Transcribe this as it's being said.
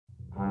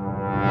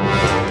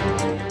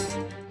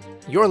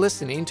You're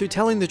listening to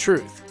Telling the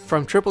Truth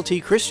from Triple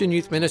T Christian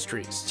Youth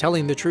Ministries,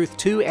 telling the truth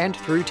to and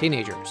through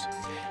teenagers.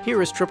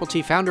 Here is Triple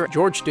T founder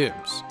George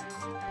Dooms.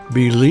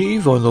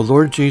 Believe on the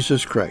Lord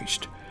Jesus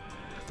Christ.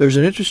 There's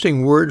an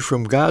interesting word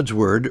from God's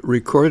Word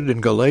recorded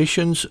in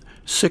Galatians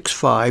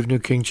 6:5, New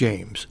King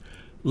James.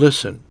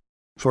 Listen,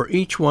 for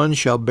each one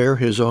shall bear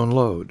his own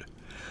load.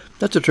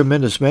 That's a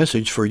tremendous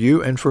message for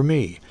you and for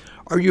me.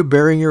 Are you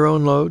bearing your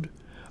own load?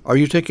 Are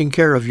you taking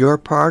care of your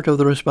part of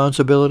the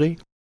responsibility?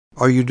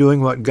 Are you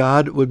doing what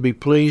God would be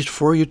pleased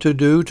for you to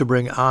do to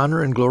bring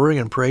honor and glory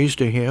and praise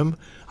to Him?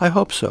 I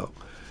hope so.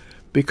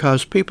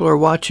 Because people are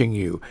watching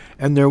you,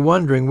 and they're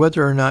wondering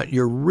whether or not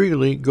you're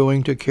really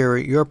going to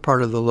carry your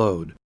part of the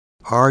load.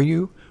 Are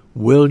you?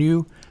 Will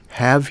you?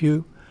 Have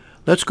you?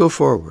 Let's go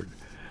forward.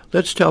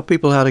 Let's tell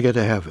people how to get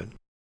to heaven.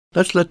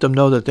 Let's let them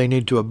know that they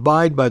need to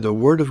abide by the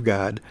Word of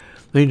God.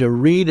 They need to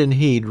read and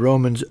heed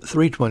Romans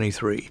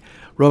 3:23,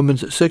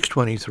 Romans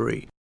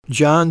 6:23,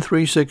 John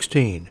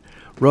 3:16,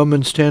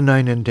 Romans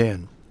 10:9 and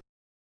 10.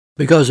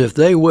 Because if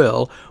they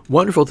will,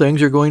 wonderful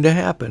things are going to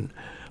happen.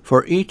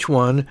 For each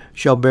one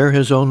shall bear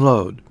his own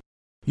load.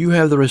 You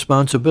have the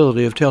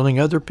responsibility of telling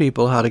other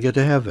people how to get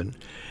to heaven,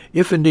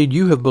 if indeed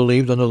you have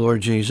believed on the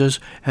Lord Jesus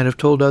and have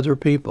told other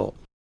people.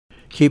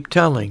 Keep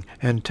telling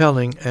and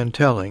telling and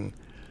telling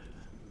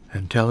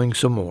and telling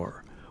some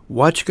more.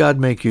 Watch God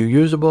make you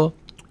usable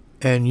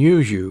and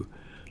use you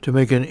to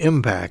make an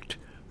impact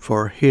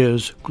for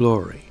His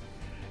glory.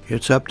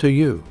 It's up to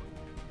you.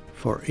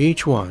 For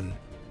each one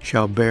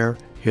shall bear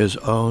his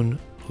own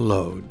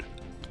load.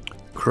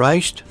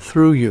 Christ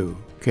through you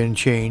can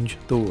change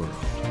the world.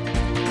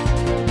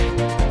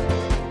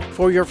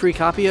 For your free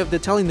copy of the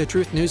Telling the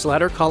Truth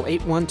newsletter, call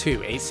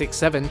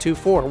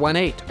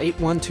 812-867-2418,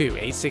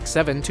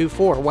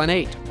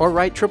 812-867-2418, or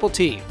write Triple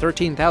T,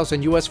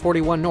 13,000 U.S.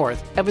 41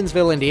 North,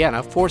 Evansville,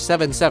 Indiana,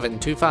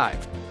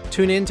 47725.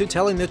 Tune in to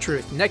Telling the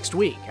Truth next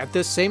week at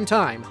this same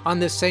time on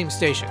this same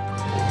station.